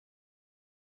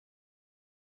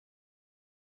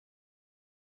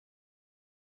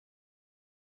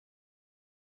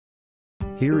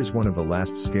Here is one of the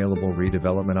last scalable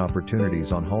redevelopment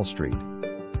opportunities on Hull Street.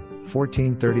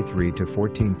 1433 to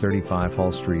 1435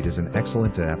 Hull Street is an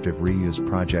excellent adaptive reuse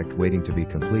project waiting to be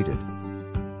completed.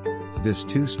 This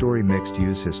two-story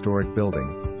mixed-use historic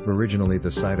building, originally the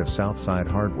site of Southside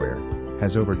Hardware,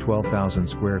 has over 12,000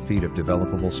 square feet of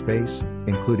developable space,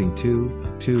 including two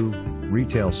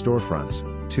retail storefronts,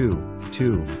 two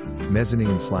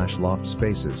mezzanine/loft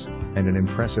spaces, and an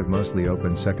impressive mostly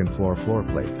open second-floor floor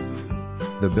plate.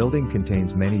 The building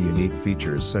contains many unique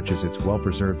features such as its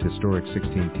well-preserved historic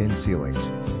 16-tin ceilings,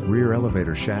 rear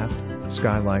elevator shaft,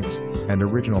 skylights, and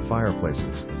original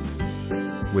fireplaces.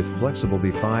 With flexible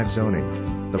B5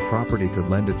 zoning, the property could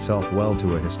lend itself well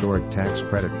to a historic tax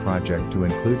credit project to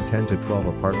include 10 to 12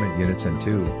 apartment units and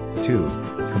two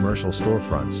commercial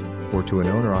storefronts, or to an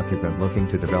owner-occupant looking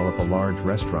to develop a large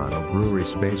restaurant or brewery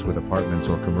space with apartments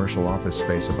or commercial office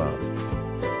space above.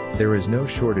 There is no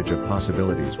shortage of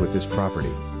possibilities with this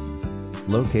property.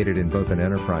 Located in both an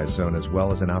enterprise zone as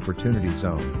well as an opportunity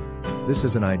zone, this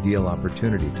is an ideal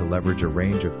opportunity to leverage a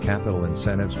range of capital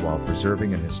incentives while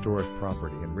preserving an historic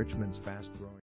property in Richmond's fast-growing